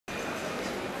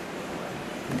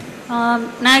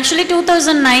நான் actually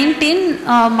 2019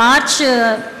 March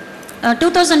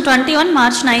 2021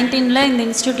 March 19ல் இந்த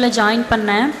இன்ஸ்டியூட்டில் ஜாயின்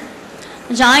பண்ணேன்.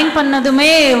 ஜாயின்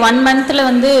பண்ணதுமே 1 மந்தில்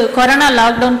வந்து கொரோனா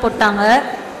லாக்டவுன் போட்டாங்க.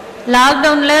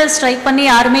 லாக்டவுனில் ஸ்ட்ரைக் பண்ணி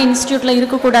யாருமே இன்ஸ்டியூட்டில்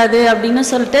இருக்கக்கூடாது அப்படின்னு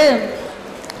சொல்லிட்டு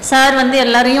சார் வந்து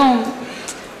எல்லாரையும்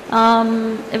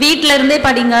வீட்டில் இருந்தே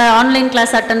படிங்க, ஆன்லைன்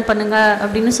கிளாஸ் அட்டன் பண்ணுங்க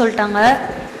அப்படின்னு சொல்லிட்டாங்க.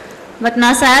 பட்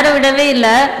நான் சாரை விடவே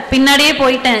இல்லை, பின்னாடியே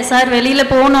போயிட்டேன். சார்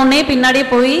வெளியில் போனோடனே பின்னாடியே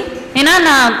போய், ஏன்னா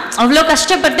நான் அவ்வளோ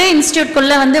கஷ்டப்பட்டு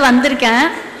இன்ஸ்டியூட்குள்ளே வந்து வந்திருக்கேன்.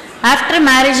 ஆஃப்டர்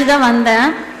மேரேஜ் தான் வந்தேன்.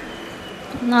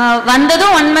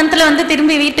 வந்ததும் 1 மந்தில் வந்து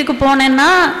திரும்பி வீட்டுக்கு போனேன்னா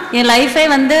என் லைஃபே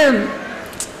வந்து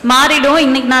மாறிடும்.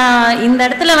 இன்றைக்கி நான் இந்த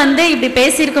இடத்துல வந்து இப்படி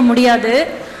பேசியிருக்க முடியாது.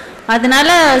 அதனால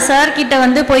சார்கிட்ட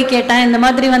வந்து போய் கேட்டேன், இந்த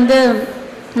மாதிரி வந்து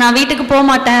நான் வீட்டுக்கு போக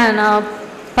மாட்டேன், நான்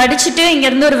படிச்சுட்டு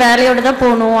இங்கேருந்து ஒரு வேலையோடு தான்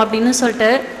போகணும் அப்படின்னு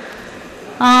சொல்லிட்டு.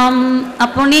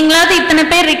 அப்போ நீங்களாவது இத்தனை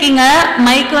பேர் இருக்கீங்க,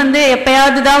 மைக் வந்து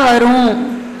எப்பயாவது தான் வரும்,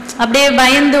 அப்படியே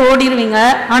பயந்து ஓடிடுவீங்க.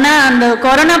 ஆனால் அந்த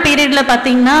கொரோனா பீரியடில்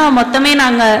பார்த்தீங்கன்னா மொத்தமே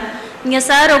நாங்கள் இங்கே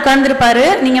சார் உட்காந்துருப்பாரு.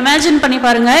 நீங்கள் இமேஜின் பண்ணி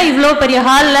பாருங்கள், இவ்வளோ பெரிய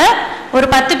ஹாலில் ஒரு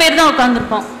 10 பேர் தான்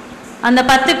உட்காந்துருப்போம். அந்த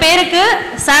 10 பேருக்கு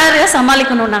சாரை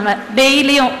சமாளிக்கணும் நாங்கள்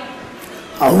டெய்லியும்.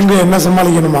 அவங்க என்ன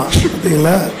சமாளிக்கணுமா?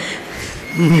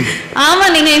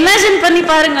 ஆமாம், நீங்கள் இமேஜின் பண்ணி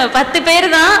பாருங்க, 10 பேர்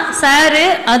தான் சாரு,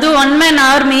 அதுவும் 1 மேன்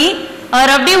ஆர்மி.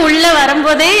 அவர் அப்படியே உள்ளே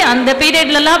வரும்போதே அந்த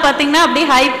பீரியட்லலாம் பார்த்தீங்கன்னா அப்படியே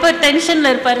ஹைப்பர் டென்ஷனில்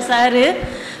இருப்பார் சாரு.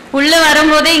 உள்ளே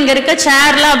வரும்போதே இங்கே இருக்க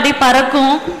சேர்லாம் அப்படி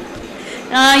பறக்கும்.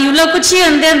 இவ்வளோ குச்சி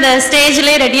வந்து அந்த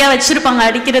ஸ்டேஜ்லேயே ரெடியாக வச்சுருப்பாங்க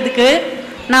அடிக்கிறதுக்கு.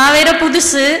 நான் வேற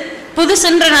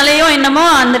புதுசுன்றனாலேயும் என்னமோ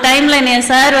அந்த டைமில் என்னை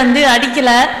சார் வந்து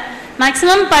அடிக்கலை.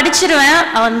 மேக்ஸிமம் படிச்சிருவேன்.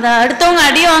 அந்த அடுத்தவங்க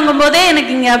அடி வாங்கும்போதே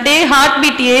எனக்கு இங்கே அப்படியே ஹார்ட்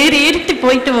பீட் ஏறிட்டு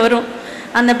போயிட்டு வரும்.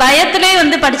 அந்த பயத்திலே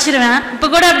வந்து படிச்சிருவேன். இப்போ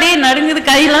கூட அப்படியே நடுங்குது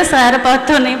கையெல்லாம். சாரை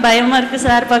பார்த்தோன்னே பயமாக இருக்குது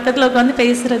சார் பக்கத்தில் உட்காந்து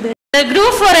பேசுகிறது.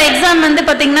 குரூப் 4 எக்ஸாம் வந்து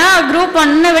பார்த்திங்கன்னா குரூப்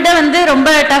 1 விட வந்து ரொம்ப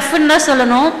டஃப்னு தான்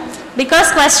சொல்லணும். பிகாஸ்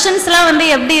கொஸ்டின்ஸ்லாம் வந்து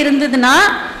எப்படி இருந்ததுன்னா,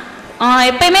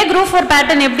 எப்பயுமே குரூப் 4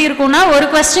 பேட்டர்ன் எப்படி இருக்கும்னா ஒரு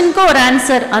கொஸ்டினுக்கு ஒரு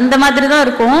ஆன்சர் அந்த மாதிரி தான்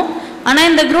இருக்கும். ஆனால்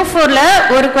இந்த குரூப் 4ல்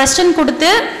ஒரு கொஸ்டின்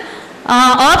கொடுத்து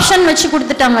ஆப்ஷன் வச்சு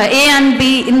கொடுத்துட்டாங்க, A and B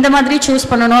இந்த மாதிரி சூஸ்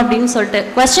பண்ணணும் அப்படின்னு சொல்லிட்டு.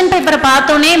 கொஸ்டின் பேப்பரை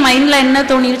பார்த்தோன்னே மைண்டில் என்ன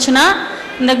தோணிருச்சுன்னா,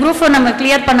 இந்த குரூப் 4 நம்ம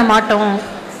கிளியர் பண்ண மாட்டோம்,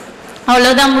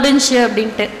 அவ்வளோதான் முடிஞ்சு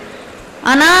அப்படின்ட்டு.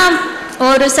 ஆனால்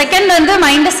ஒரு செகண்ட் வந்து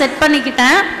மைண்டை செட்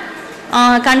பண்ணிக்கிட்டேன்,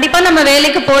 கண்டிப்பாக நம்ம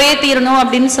வேலைக்கு போயே தீரணும்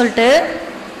அப்படின்னு சொல்லிட்டு.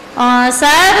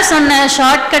 சார் சொன்ன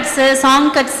ஷார்ட்கட்ஸு,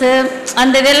 சாங் கட்ஸு,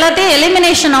 அந்த இது எல்லாத்தையும்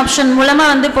எலிமினேஷன் ஆப்ஷன்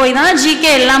மூலமாக வந்து போய் தான்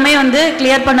ஜிகே எல்லாமே வந்து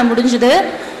கிளியர் பண்ண முடிஞ்சுது.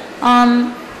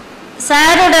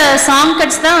 சாரோட சாங்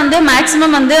கட்ஸ் தான் வந்து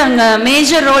மேக்ஸிமம் வந்து அங்கே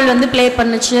மேஜர் ரோல் வந்து ப்ளே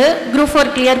பண்ணுச்சு குரூப்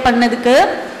 4 கிளியர் பண்ணதுக்கு.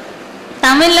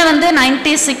 தமிழில் வந்து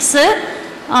 96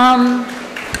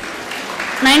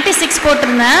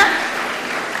 போட்டிருந்தேன்.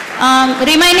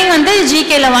 ரிமைனிங் வந்து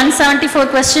ஜிகேல 174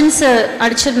 கொஸ்டின்ஸ்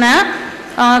அடிச்சிருந்தேன்.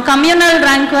 கம்யூனல்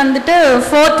ரேங்க் வந்துட்டு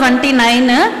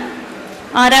 429.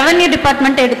 ரெவன்யூ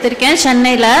டிபார்ட்மெண்ட் எடுத்திருக்கேன்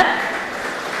சென்னையில்.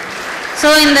 ஸோ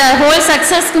இந்த ஹோல்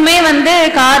சக்ஸஸ்க்குமே வந்து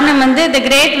காரணம் வந்து தி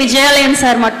கிரேட் விஜயாலயன்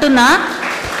சார் மட்டும்தான்.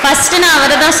 ஃபஸ்ட்டு நான்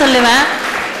அவரை தான் சொல்லுவேன்.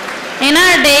 ஏன்னா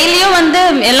டெய்லியும் வந்து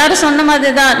எல்லோரும் சொன்ன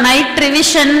மாதிரி தான் நைட்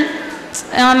ரிவிஷன்.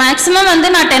 மேக்ஸிமம் வந்து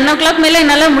நான் 10 o'clock மேலே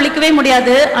என்னால் முழிக்கவே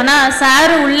முடியாது. ஆனால்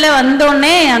சார் உள்ளே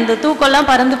வந்தோடனே அந்த தூக்கம்லாம்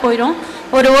பறந்து போயிடும்.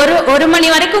 ஒரு மணி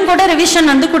வரைக்கும் கூட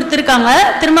ரிவிஷன் வந்து கொடுத்துருக்காங்க.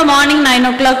 திரும்ப மார்னிங் 9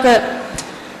 o'clock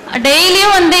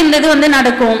டெய்லியும் வந்து இந்த இது வந்து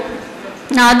நடக்கும்.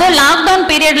 அதுவும் லாக்டவுன்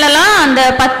பீரியட்லலாம் அந்த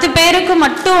 10 பேருக்கு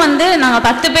மட்டும் வந்து நாங்கள்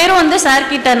 10 பேரும் வந்து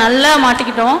சார்கிட்ட நல்லா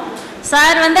மாட்டிக்கிட்டோம்.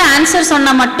 சார் வந்து ஆன்சர்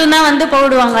சொன்னால் மட்டும்தான் வந்து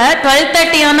போடுவாங்க.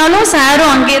 12:30 ஆனாலும்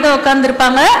சாரும் அங்கேயே தான்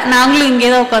உட்காந்துருப்பாங்க, நாங்களும் இங்கே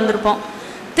தான் உட்காந்துருப்போம்.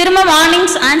 திரும்ப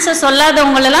மார்னிங்ஸ் ஆன்சர்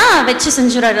சொல்லாதவங்களெல்லாம் வச்சு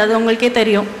செஞ்சுறாரு, அது உங்களுக்கே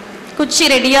தெரியும். குச்சி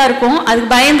ரெடியாக இருக்கும், அதுக்கு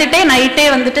பயந்துட்டே நைட்டே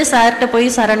வந்துட்டு சார்கிட்ட போய்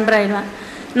சரண்டர் ஆகிடுவேன்.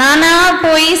 நானாக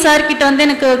போய் சார்கிட்ட வந்து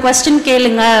எனக்கு கொஸ்டின்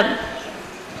கேளுங்க,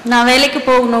 நான் வேலைக்கு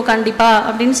போகணும் கண்டிப்பாக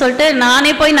அப்படின்னு சொல்லிட்டு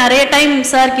நானே போய் நிறைய டைம்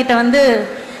சார்கிட்ட வந்து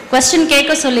கொஸ்டின்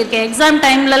கேட்க சொல்லியிருக்கேன். எக்ஸாம்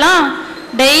டைம்லலாம்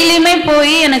டெய்லியுமே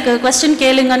போய் எனக்கு கொஸ்டின்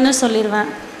கேளுங்கன்னு சொல்லிடுவேன்.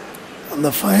 அந்த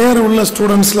ஃபயர் உள்ள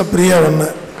ஸ்டூடெண்ட்ஸில் பிரியா ஒன்று.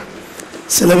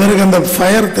 சில பேருக்கு அந்த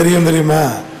ஃபயர் தெரியுமா,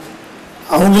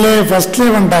 அவங்களே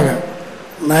ஃபஸ்ட்லேயே வந்துட்டாங்க,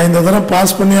 நான் இந்த தடவை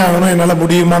பாஸ் பண்ணி ஆகணும், என்னால்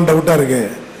முடியுமான்னு டவுட்டாக இருக்குது.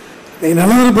 நீங்கள்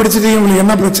நல்லா தானே படிச்சுட்டீங்க, உங்களுக்கு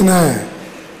என்ன பிரச்சனை,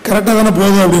 கரெக்டாக தானே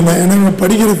போகுது அப்படின்னு. எனக்கு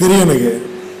படிக்கிறது தெரியும், எனக்கு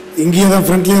இங்கேயே தான்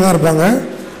ஃப்ரண்ட்லேயே தான் இருப்பாங்க,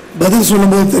 பதில்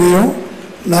சொல்லும்போது தெரியும்.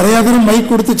 நிறையா தடவை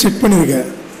மைக் கொடுத்து செக் பண்ணியிருக்கேன்.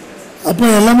 அப்போ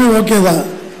எல்லாமே ஓகே தான்.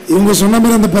 இவங்க சொன்ன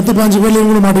மாதிரி அந்த 10-15 பேர்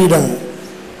இவங்களும் மாட்டிக்கிட்டாங்க.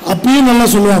 அப்பயும் நல்லா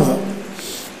சொல்லுவாங்க.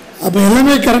 அப்போ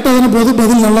எல்லாமே கரெக்டாக தானே போகுது,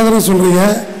 பதில் நல்லா தானே சொல்கிறீங்க,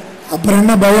 அப்புறம்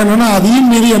என்ன பயம்னா அதையும்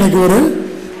மீறி எனக்கு ஒரு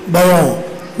பயம்,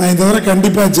 நான் இந்த தடவை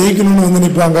கண்டிப்பாக ஜெயிக்கணும்னு வந்து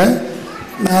நிற்பாங்க.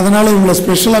 நான் அதனால் இவங்களை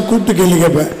ஸ்பெஷலாக கூப்பிட்டு கேள்வி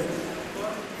கேட்பேன்.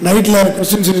 நைட்டில்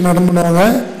கொஸ்டின் சீரிஸ் அட்டன் பண்ணுவாங்க,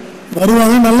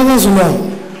 வருவாங்க, நல்லதாக சொல்லுவாங்க.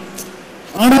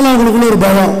 ஆனாலும் அவங்களுக்குள்ள ஒரு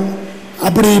பயம்.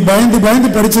 அப்படி பயந்து பயந்து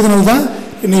படித்ததுனால தான்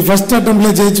இன்னைக்கு ஃபஸ்ட்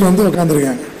அட்டம்ப்ட்லேயே ஜெயிச்சு வந்து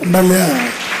உட்காந்துருக்காங்க. இல்லையா?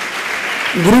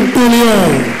 குரூப்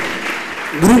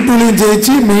டூலையும்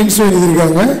ஜெயிச்சு மெயின்ஸும்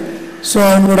எழுதியிருக்காங்க. ஸோ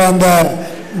அவங்களோட அந்த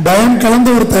பயம் கலந்த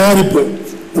ஒரு தயாரிப்பு,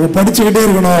 நம்ம படிச்சுக்கிட்டே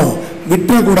இருக்கணும்,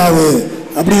 விட்டுறக்கூடாது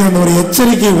அப்படிங்கிற அந்த ஒரு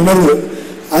எச்சரிக்கை உணர்வு,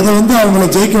 அதை வந்து அவங்கள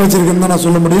ஜெயிக்க வச்சிருக்குன்னு தான் நான்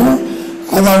சொல்ல முடியும்.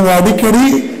 அது அவங்க அடிக்கடி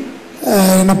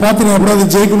என்னை பார்த்து எப்படியாவது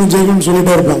ஜெயிக்கணும்னு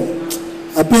சொல்லிட்டே இருப்பாங்க.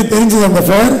 அப்பயே தெரிஞ்சது அந்த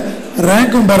ஃபயர்.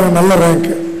 ரேங்க்கும் பாருங்க, நல்ல ரேங்க்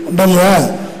உண்டா இல்லையா?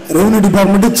 ரெவன்யூ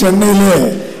டிபார்ட்மெண்ட்டு சென்னையிலே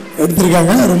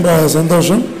எடுத்திருக்காங்க. ரொம்ப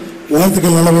சந்தோஷம்,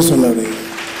 வாழ்த்துக்கள், நல்லாவே சொல்ல.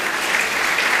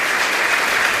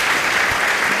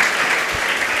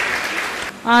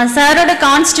 சாரோட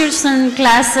கான்ஸ்டியூஷன்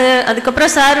கிளாஸு,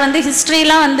 அதுக்கப்புறம் சார் வந்து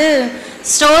ஹிஸ்ட்ரிலாம் வந்து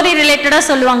ஸ்டோரி ரிலேட்டடாக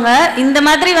சொல்லுவாங்க. இந்த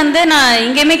மாதிரி வந்து நான்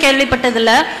எங்கேயுமே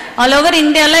கேள்விப்பட்டதில்லை. ஆல் ஓவர்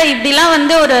இந்தியாவில் இப்படிலாம்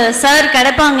வந்து ஒரு சார்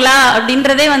கிடைப்பாங்களா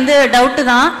அப்படின்றதே வந்து டவுட்டு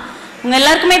தான். உங்கள்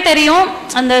எல்லாருக்குமே தெரியும்,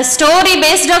 அந்த ஸ்டோரி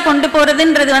பேஸ்டாக கொண்டு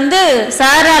போகிறதுன்றது வந்து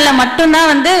சாரால்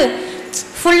மட்டும்தான் வந்து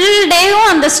ஃபுல் டேயும்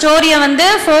அந்த ஸ்டோரியை வந்து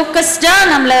ஃபோக்கஸ்டாக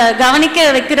நம்மளை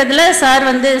கவனிக்க வைக்கிறதுல சார்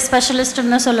வந்து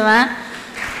ஸ்பெஷலிஸ்ட்டுன்னு தான் சொல்லுவேன்.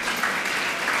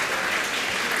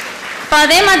 இப்போ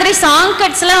அதே மாதிரி சாங்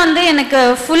கட்ஸ்லாம் வந்து எனக்கு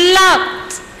ஃபுல்லாக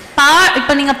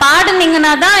இப்போ நீங்கள் பாடுனீங்கன்னா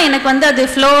தான் எனக்கு வந்து அது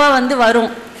ஃப்ளோவாக வந்து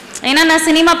வரும். ஏன்னா நான்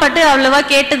சினிமா பாட்டு அவ்வளோவா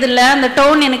கேட்டதில்லை, அந்த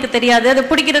டோன் எனக்கு தெரியாது, அது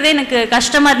பிடிக்கிறதே எனக்கு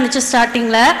கஷ்டமாக இருந்துச்சு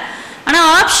ஸ்டார்டிங்கில். ஆனால்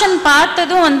ஆப்ஷன்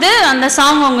பார்த்ததும் வந்து அந்த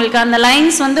சாங் உங்களுக்கு அந்த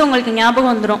லைன்ஸ் வந்து உங்களுக்கு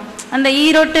ஞாபகம் வந்துடும். அந்த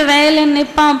ஈரோட்டு வேலை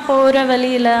நிற்பான் போகிற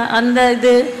வழியில்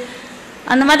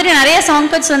அந்த மாதிரி நிறைய சாங்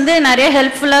கட்ஸ் வந்து நிறைய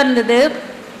ஹெல்ப்ஃபுல்லாக இருந்தது.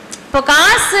 இப்போ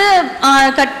காசு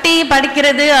கட்டி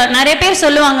படிக்கிறது நிறைய பேர்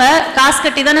சொல்லுவாங்க, காசு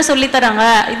கட்டி தானே சொல்லித்தராங்க,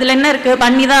 இதில் என்ன இருக்குது,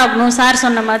 பண்ணி தான் ஆகணும் சார்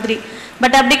சொன்ன மாதிரி.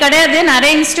 பட் அப்படி கிடையாது.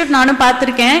 நிறைய இன்ஸ்டியூட் நானும்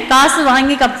பார்த்துருக்கேன், காசு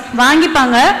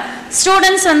வாங்கிப்பாங்க.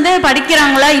 ஸ்டூடெண்ட்ஸ் வந்து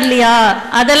படிக்கிறாங்களா இல்லையா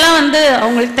அதெல்லாம் வந்து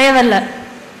அவங்களுக்கு தேவையில்லை.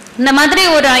 இந்த மாதிரி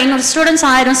ஒரு 500 ஸ்டூடெண்ட்ஸ்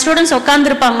 1000 ஸ்டூடெண்ட்ஸ்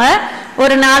உட்காந்துருப்பாங்க,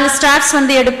 ஒரு 4 ஸ்டாஃப்ஸ்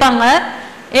வந்து எடுப்பாங்க,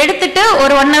 எடுத்துட்டு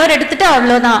ஒரு 1 hour எடுத்துட்டு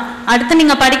அவ்வளோதான். அடுத்து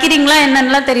நீங்கள் படிக்கிறீங்களா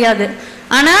என்னன்னுலாம் தெரியாது.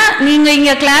 ஆனால் நீங்கள்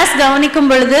இங்கே கிளாஸ் கவனிக்கும்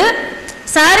பொழுது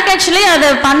சாருக்கு ஆக்சுவலி அதை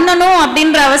பண்ணணும்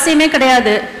அப்படின்ற அவசியமே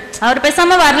கிடையாது. அவர்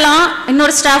பேசாமல் வரலாம்,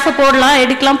 இன்னொரு ஸ்டாஃபை போடலாம்,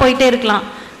 எடுக்கலாம், போயிட்டே இருக்கலாம்.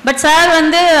 பட் சார்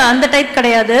வந்து அந்த டைப்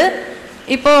கிடையாது.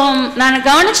 இப்போ நான்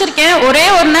கவனிச்சிருக்கேன், ஒரே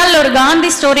ஒரு நாள் ஒரு காந்தி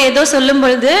ஸ்டோரி ஏதோ சொல்லும்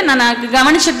பொழுது நான்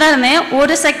கவனிச்சுட்டு தான் இருந்தேன்.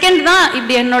 ஒரு செகண்ட் தான்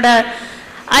இப்படி என்னோட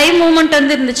ஐ மூமெண்ட்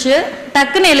வந்து இருந்துச்சு,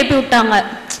 டக்குன்னு எழுப்பி விட்டாங்க.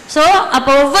 ஸோ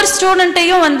அப்போ ஒவ்வொரு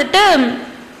ஸ்டூடெண்ட்டையும் வந்துட்டு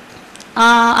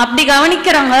அப்படி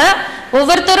கவனிக்கிறாங்க.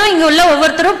 ஒவ்வொருத்தரும் இங்கே உள்ள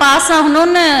ஒவ்வொருத்தரும் பாஸ்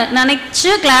ஆகணும்னு நினைச்சு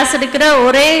கிளாஸ் எடுக்கிற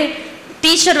ஒரே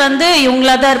டீச்சர் வந்து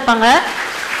இவங்களா தான் இருப்பாங்க.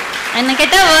 என்ன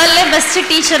கேட்டால் வேர்ல்ட்லே பெஸ்ட்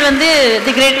டீச்சர் வந்து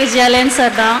தி கிரேட் விஜயாலயன்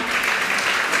சார் தான்.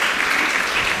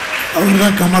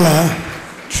 அவர்தான் கமலா.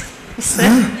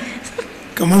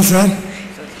 கமல் சார்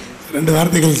 2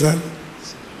 வார்த்தைகள் சார்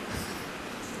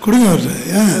கொடுங்க. அவர்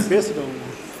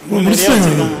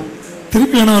முடிச்சாங்க,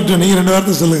 திருப்பி வேணா வரட்டும், நீங்கள் 2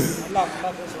 வார்த்தை சொல்லுங்க.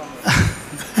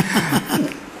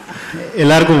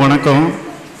 எல்லாருக்கும் வணக்கம்.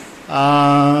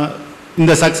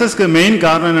 இந்த சக்ஸஸ்க்கு மெயின்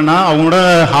காரணம் என்னென்னா அவங்களோட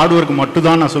ஹார்ட் ஒர்க் மட்டும்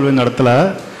தான் நான் சொல்லுவேன். இந்த இடத்துல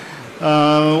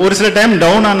ஒரு சில டைம்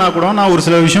டவுன் ஆனால் கூட நான் ஒரு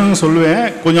சில விஷயம் சொல்லுவேன்,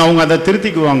 கொஞ்சம் அவங்க அதை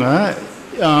திருத்திக்குவாங்க.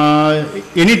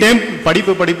 எனி டைம்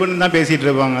படிப்புன்னு தான் பேசிகிட்டு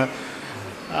இருப்பாங்க.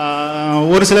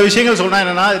 ஒரு சில விஷயங்கள் சொன்னால்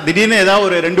என்னென்னா, திடீர்னு ஏதாவது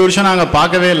ஒரு 2 வருஷம் நாங்கள்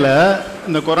பார்க்கவே இல்லை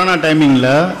இந்த கொரோனா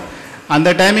டைமிங்கில். அந்த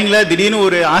டைமிங்கில் திடீர்னு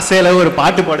ஒரு ஆசையில் ஒரு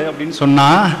பாட்டு பாடு அப்படின்னு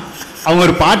சொன்னால் அவங்க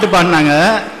ஒரு பாட்டு பாடினாங்க.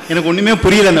 எனக்கு ஒன்றுமே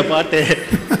புரியல அந்த பாட்டு,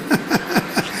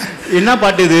 என்ன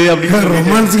பாட்டு இது அப்படின்னு.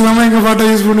 ரொமான்ஸுக்கெல்லாமா எங்கள் பாட்டை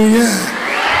யூஸ் பண்ணுவீங்க?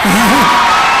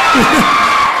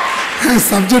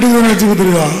 சப்ஜெக்ட் வச்சு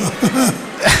கொடுத்துருக்கோம்.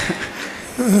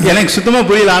 எனக்கு சுத்தமாக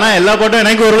புரியல. ஆனால் எல்லா பாட்டும்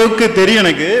எனக்கு ஓரளவுக்கு தெரியும்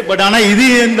எனக்கு. பட் ஆனால் இது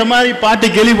இந்த மாதிரி பாட்டு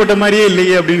கேள்விப்பட்ட மாதிரியே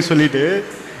இல்லையே அப்படின்னு சொல்லிட்டு,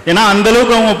 ஏன்னா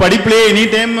அந்தளவுக்கு அவங்க படிப்புலேயே எனி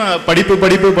டைம்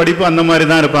படிப்பு அந்த மாதிரி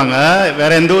தான் இருப்பாங்க.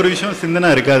 வேற எந்த ஒரு விஷயம் சிந்தனை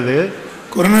இருக்காது.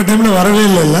 கொரோனா டைமில் வரவே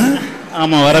இல்லை.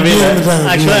 ஆமாம், வரவே இல்லை.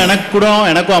 ஆக்சுவலாக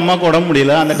எனக்கும் அம்மாவுக்கும் உடம்பு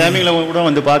முடியல. அந்த டைமிங்கில் கூட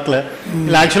வந்து பார்க்கல.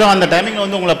 இல்லை, ஆக்சுவலாக அந்த டைமிங்கில்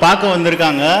வந்து உங்களை பார்க்க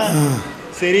வந்திருக்காங்க.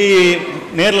 சரி,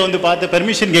 நேரில் வந்து பார்த்து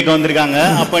பெர்மிஷன் கேட்க வந்திருக்காங்க.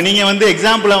 அப்போ நீங்கள் வந்து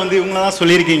எக்ஸாம்பிளாக வந்து இவங்கள தான்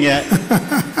சொல்லியிருக்கீங்க.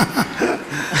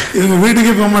 இவங்க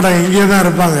வீட்டுக்கே போக மாட்டாங்க, இங்கே தான்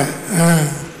இருப்பாங்க.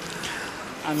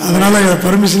 அதனால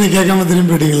பெர்மிஷனே கேட்காம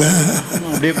திரும்பி போயிட்டீங்களா?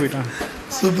 அப்படியே போயிட்டான்.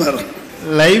 சூப்பர்.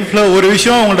 லைஃப்பில் ஒரு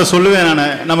விஷயம் அவங்கள்ட்ட சொல்லுவேன்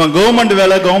நான், நம்ம கவர்மெண்ட்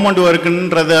வேலை கவர்மெண்ட்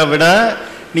ஒர்க்குன்றதை விட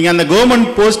நீங்கள் அந்த கவர்மெண்ட்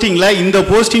போஸ்டிங்கில் இந்த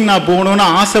போஸ்டிங் நான் போகணுன்னு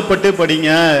ஆசைப்பட்டு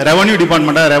படிங்க. ரெவன்யூ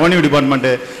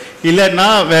டிபார்ட்மெண்ட்டு இல்லைன்னா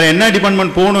வேறு என்ன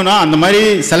டிபார்ட்மெண்ட் போகணுன்னா அந்த மாதிரி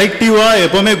செலக்டிவாக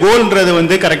எப்போவுமே கோல்ன்றது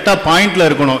வந்து கரெக்டாக பாயிண்டில்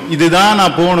இருக்கணும். இதுதான்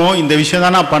நான் போகணும், இந்த விஷயம்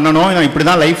தான் நான் பண்ணணும், நான் இப்படி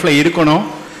தான் லைஃப்பில் இருக்கணும்,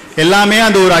 எல்லாமே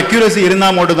அந்த ஒரு அக்யூரசி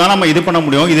இருந்தால் மட்டும் தான் நம்ம இது பண்ண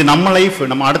முடியும். இது நம்ம லைஃப்,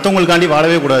 நம்ம அடுத்தவங்களுக்காண்டி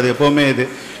வாழவே கூடாது எப்போவுமே. இது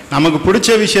நமக்கு பிடிச்ச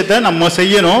விஷயத்த நம்ம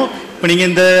செய்யணும். இப்போ நீங்கள்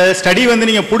இந்த ஸ்டடி வந்து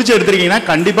நீங்கள் பிடிச்சி எடுத்துருக்கீங்கன்னா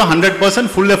கண்டிப்பாக 100%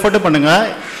 ஃபுல் எஃபர்ட் பண்ணுங்கள்.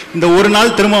 இந்த ஒரு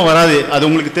நாள் திரும்ப வராது, அது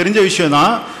உங்களுக்கு தெரிஞ்ச விஷயம்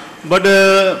தான். பட்டு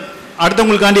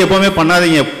அடுத்தவங்களுக்காண்டி எப்போவுமே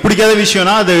பண்ணாதீங்க. பிடிக்காத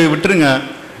விஷயம்னா அதை விட்டுருங்க.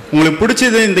 உங்களுக்கு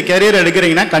பிடிச்சது இந்த கேரியர்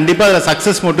எடுக்கிறீங்கன்னா கண்டிப்பாக அதில்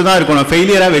சக்ஸஸ் மட்டும் தான் இருக்கணும்.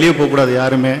 ஃபெயிலியராக வெளியே போகக்கூடாது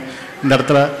யாருமே இந்த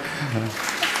இடத்துல.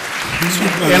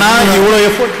 ஏன்னா இவ்வளோ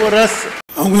எஃபோர்ட் போடுற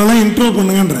அவங்களெல்லாம் இன்ட்ரோ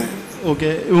பண்ணுங்கன்றேன். ஓகே,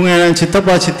 இவங்க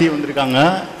சித்தப்பா சித்தி வந்திருக்காங்க,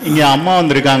 இங்கே அம்மா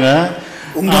வந்திருக்காங்க.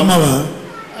 உங்கள் அம்மாவா?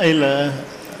 இல்லை,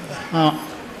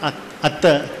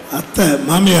 அத்தை. அத்தை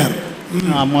மாமியார்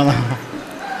அம்மா தான்.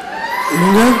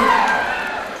 இவங்க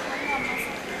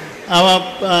அவன்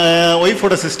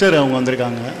ஒய்ஃபோட சிஸ்டர் அவங்க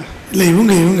வந்திருக்காங்க. இல்லை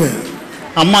இவங்க இவங்க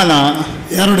அம்மா தான்.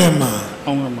 யாருடைய அம்மா?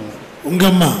 அவங்க அம்மா. உங்கள்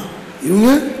அம்மா. இவங்க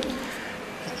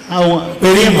அவங்க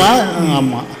பெரியம்மா.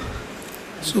 அம்மா.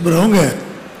 சூப்பர். அவங்க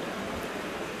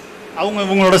அவங்க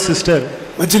இவங்களோட சிஸ்டர்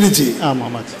மச்சினிச்சி.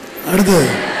 ஆமாம் மச்சி. அடுத்து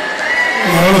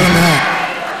அவ்வளோதானே?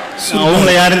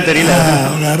 அவங்கள யாருன்னு தெரியல.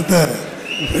 அவங்க அடுத்த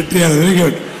வெற்றியாளர். Very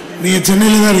good. நீங்கள்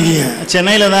சென்னையில் தான் இருக்கீங்க?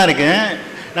 சென்னையில் தான் இருக்கேன்.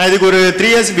 நான் இதுக்கு ஒரு 3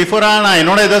 years பிஃபோராக நான்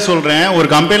என்னோட இதை சொல்கிறேன். ஒரு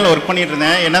கம்பெனியில் ஒர்க் பண்ணிட்டு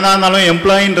இருந்தேன். என்னதான் இருந்தாலும்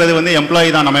எம்ப்ளாயின்றது வந்து எம்ப்ளாயி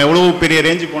தான். நம்ம எவ்வளோ பெரிய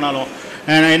ரேஞ்சு போனாலும்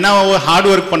என்ன ஹார்ட்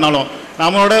ஒர்க் பண்ணாலும்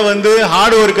நம்மளோட வந்து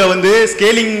ஹார்ட் ஒர்க்கை வந்து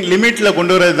ஸ்கேலிங் லிமிட்டில்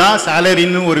கொண்டு வரது தான்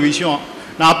சேலரின்னு ஒரு விஷயம்.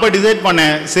 நான் அப்போ டிசைட்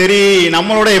பண்ணேன், சரி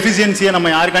நம்மளோட எஃபிஷியன்சியை நம்ம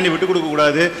யாருக்காண்டி விட்டு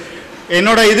கொடுக்கக்கூடாது.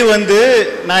 என்னோட இது வந்து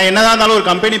நான் என்னதான் இருந்தாலும் ஒரு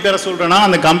கம்பெனி பேரை சொல்கிறேன்னா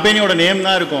அந்த கம்பெனியோட நேம்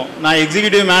தான் இருக்கும். நான்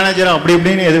எக்ஸிக்யூட்டிவ் மேனேஜர் அப்படி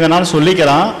இப்படின்னு எது வேணாலும்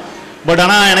சொல்லிக்கலாம். பட்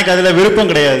ஆனால் எனக்கு அதில்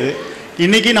விருப்பம் கிடையாது.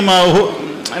 இன்றைக்கி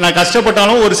நான்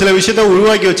கஷ்டப்பட்டாலும் ஒரு சில விஷயத்த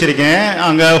உருவாக்கி வச்சுருக்கேன்.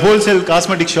 அங்கே ஹோல்சேல்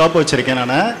காஸ்மெட்டிக் ஷாப் வச்சுருக்கேன்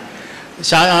நான்,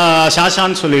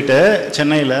 ஷாஷான்னு சொல்லிட்டு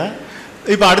சென்னையில்.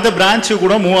 இப்போ அடுத்த பிரான்ச்சு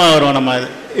கூட மூவ் ஆகிறோம் நம்ம.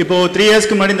 இப்போது 3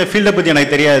 yearsக்கு முன்னாடி இந்த ஃபீல்டை பற்றி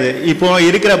எனக்கு தெரியாது. இப்போது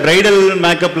இருக்கிற ப்ரைடல்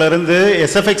மேக்கப்லேருந்து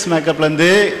எஸ்எஃப்எக்ஸ் மேக்கப்லேருந்து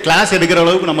கிளாஸ் எடுக்கிற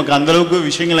அளவுக்கு நமக்கு அந்தளவுக்கு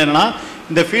விஷயங்கள் என்னென்னா,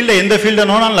 இந்த ஃபீல்டை எந்த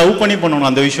ஃபீல்டுனோ நான் லவ் பண்ணி பண்ணணும்.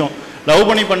 அந்த விஷயம் லவ்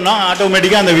பண்ணி பண்ணால்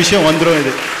ஆட்டோமேட்டிக்காக அந்த விஷயம் வந்துடும்.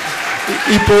 இது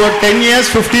இப்போது 10 years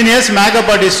 15 years மேக்கப்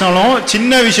ஆர்டிஸ்ட்னாலும்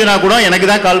சின்ன விஷயம்னா கூட எனக்கு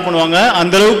தான் கால் பண்ணுவாங்க.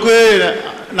 அந்தளவுக்கு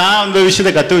நான் அந்த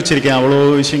விஷயத்தை கற்று வச்சுருக்கேன், அவ்வளோ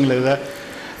விஷயங்கள். இதை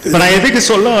இப்போ நான் எதுக்கு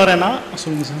சொல்ல வரேன்னா,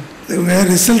 சொல்லுங்கள் சார். இவங்க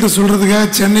ரிசல்ட்டு சொல்கிறதுக்காக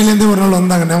சென்னையிலேருந்து ஒரு நாள்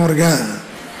வந்தாங்க, ஞாபகம் இருக்கா?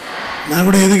 நான்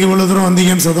கூட எதுக்கு இவ்வளோ தூரம்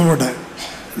வந்தீங்கன்னு சொல்ல மாட்டேன்.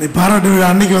 நீ பாராட்டு விழா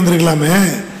அன்னைக்கு வந்திருக்கலாமே,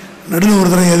 நடுவில் ஒரு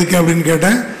தரம் எதுக்கு அப்படின்னு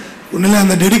கேட்டேன். உன்னில்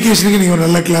அந்த டெடிக்கேஷனுக்கு நீங்கள் ஒரு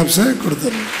நல்ல கிளாப்ஸை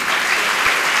கொடுத்துருங்க.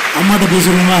 அம்மாட்ட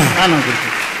பேசுகிறீங்களா? நான்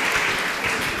கொடுத்தேன்.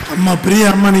 அம்மா பிரியா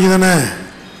அம்மா நீங்கள் தானே?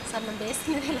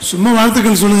 சும்மா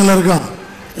வாழ்த்துக்கள் சொல்லுங்க. எல்லாருக்கும்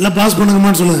எல்லாம் பாஸ்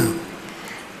பண்ணுங்கம்மான்னு சொல்லுங்க.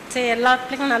 சரி, எல்லா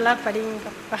பிள்ளைங்களும் நல்லா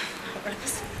படிங்கப்பா.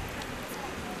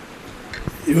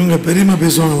 இவங்க பெரியம்மா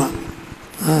பேசுவாங்களாம்.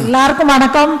 எல்லாருக்கும்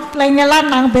வணக்கம்.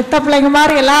 பிள்ளைங்கெல்லாம் நாங்கள் பெத்த பிள்ளைங்க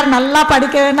மாதிரி எல்லாரும் நல்லா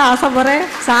படிக்க வேணும்னு ஆசைப்படுறேன்.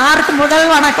 சாருக்கு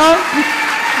முதல் வணக்கம்.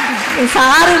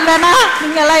 சார் இல்லைன்னா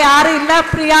நீங்கள்லாம் யாரும் இல்லை.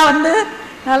 பிரியா வந்து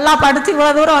நல்லா படித்து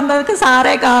இவ்வளோ தூரம் வந்ததுக்கு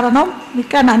சாரே காரணம்.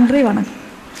 மிக்க நன்றி, வணக்கம்.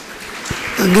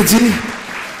 தங்கச்சி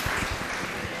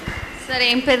சார்,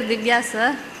 என் பேர் திவ்யா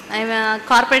சார்.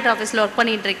 கார்பரேட் ஆஃபீஸில் ஒர்க்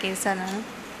பண்ணிகிட்டு இருக்கேன் சார். நான்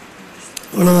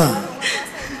அவ்வளோதான்.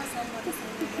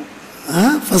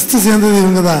 ஃபஸ்ட்டு சேர்ந்தது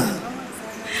இவங்க தான்.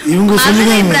 இவங்க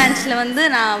சொல்லிக்காங்க. பிரான்ச்சில் வந்து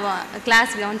நான்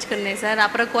கிளாஸ் கவனிச்சுக்கிருந்தேன் சார்.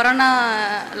 அப்புறம் கொரோனா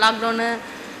லாக்டவுனு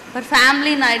அப்புறம்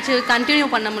ஃபேமிலின்னு ஆயிடுச்சு, கண்டினியூ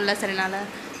பண்ண முடியல சார் என்னால்.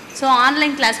 ஸோ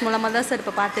ஆன்லைன் கிளாஸ் மூலமாக தான் சார்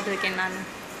இப்போ பார்த்துட்டு இருக்கேன் நான்.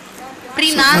 ஃப்ரீ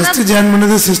நான் ஃபஸ்ட்டு ஜாயின்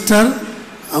பண்ணது சிஸ்டர்.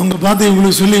 அவங்க பார்த்து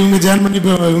இவங்களுக்கு சொல்லி இவங்க ஜாயின் பண்ணி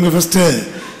இப்போ இவங்க ஃபஸ்ட்டு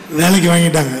வேலைக்கு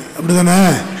வாங்கிட்டாங்க. அப்படி தானே?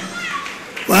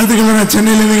 வாழ்த்துக்கள். நான்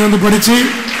சென்னையிலேருந்து இங்கே வந்து படித்து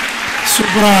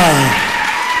சூப்பராக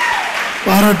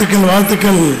பாராட்டுக்கள்,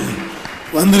 வாழ்த்துக்கள்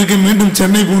வந்திருக்கு. மீண்டும்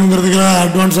சென்னை போகணுங்கிறதுக்கெல்லாம்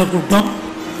அட்வான்ஸாக கூப்பிட்டோம்.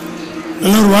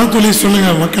 நல்ல ஒரு வாழ்த்துக்களை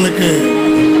சொல்லுங்கள் மக்களுக்கு.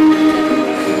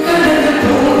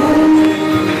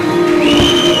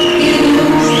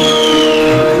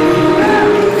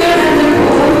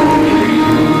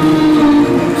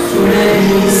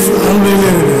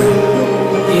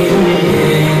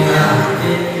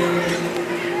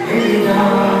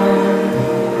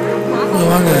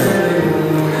 வாங்க.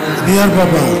 இது யார்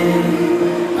பாப்பா?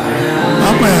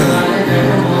 பாப்பா யார்?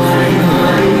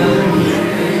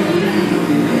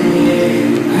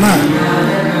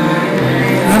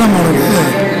 மேடம் அவனுக்கு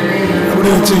அப்படி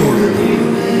வச்சு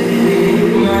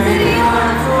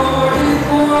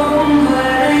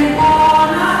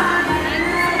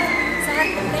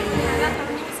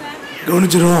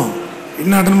கவனிச்சிடுவோம்.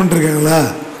 இன்னும் அட்டன் பண்ணிருக்காங்களா?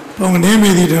 இப்போ அவங்க நேம்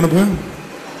எழுதிக்கிட்டு அனுப்பு.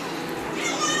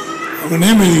 அவங்க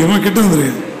நேம் எழுதிக்கமா, கிட்ட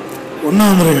வந்துருங்க. ஒன்றா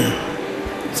வந்துருங்க.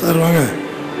 சார் வாங்க.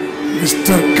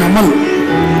 மிஸ்டர் கமல்.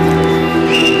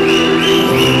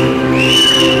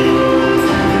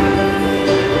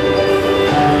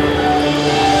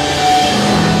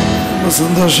 ரொம்ப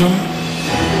சந்தோஷம்.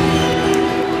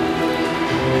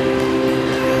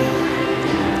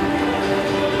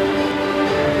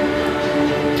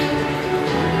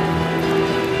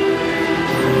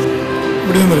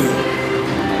 இப்படி வந்துருக்கு.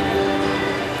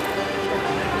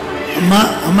 அம்மா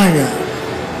அம்மா எங்க?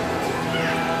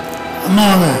 அம்மா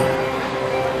வாங்க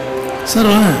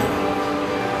சார், வாங்க.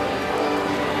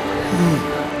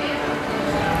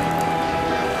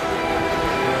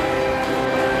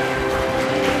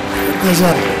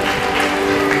 சார்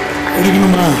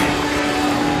எடுக்கணுமா?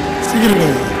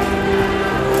 சீக்கிரம்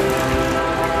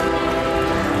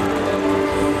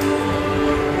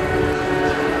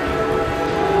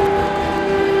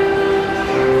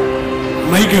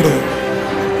மைக் எடு,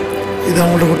 இது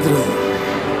அவங்கள்ட்ட கொடுத்துருவாங்க.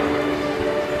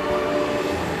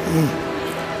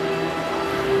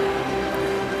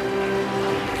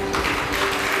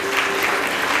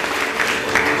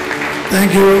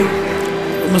 தேங்க்யூ,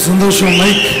 ரொம்ப சந்தோஷம்.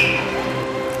 Mic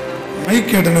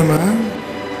mic கேட்டேனேம்மா.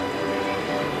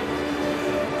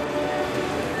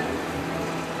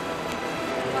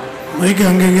 மைக்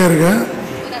அங்கங்கே இருக்கு.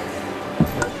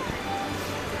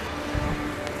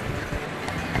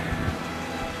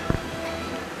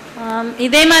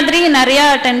 இதே மாதிரி நிறையா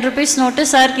 10 rupees நோட்டு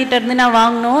சார் கிட்ட இருந்து நான்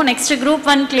வாங்கணும். நெக்ஸ்ட் குரூப்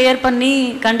 1 கிளியர் பண்ணி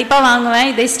கண்டிப்பாக வாங்குவேன்.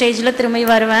 இதே ஸ்டேஜில் திரும்பி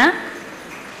வருவேன்.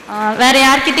 வேற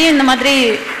யார்கிட்டையும் இந்த மாதிரி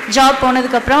ஜாப்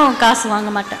போனதுக்கப்புறம் காசு வாங்க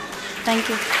மாட்டேன்.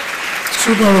 தேங்க்யூ.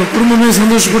 சூப்பர். அவர் குடும்பமே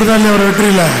சந்தோஷப்படுதா இல்லையா அவர்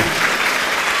வெற்றியில்?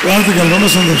 வாழ்த்துக்கள், ரொம்ப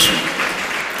சந்தோஷம்.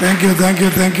 Thank you thank you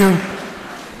thank you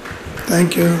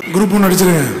thank you. Group 1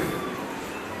 அடிச்சிருங்க.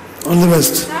 All the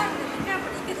best.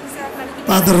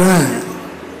 பார்த்துடுறேன்,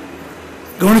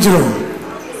 கவனிச்சிடும்,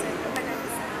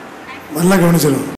 நல்லா கவனிச்சிடும்.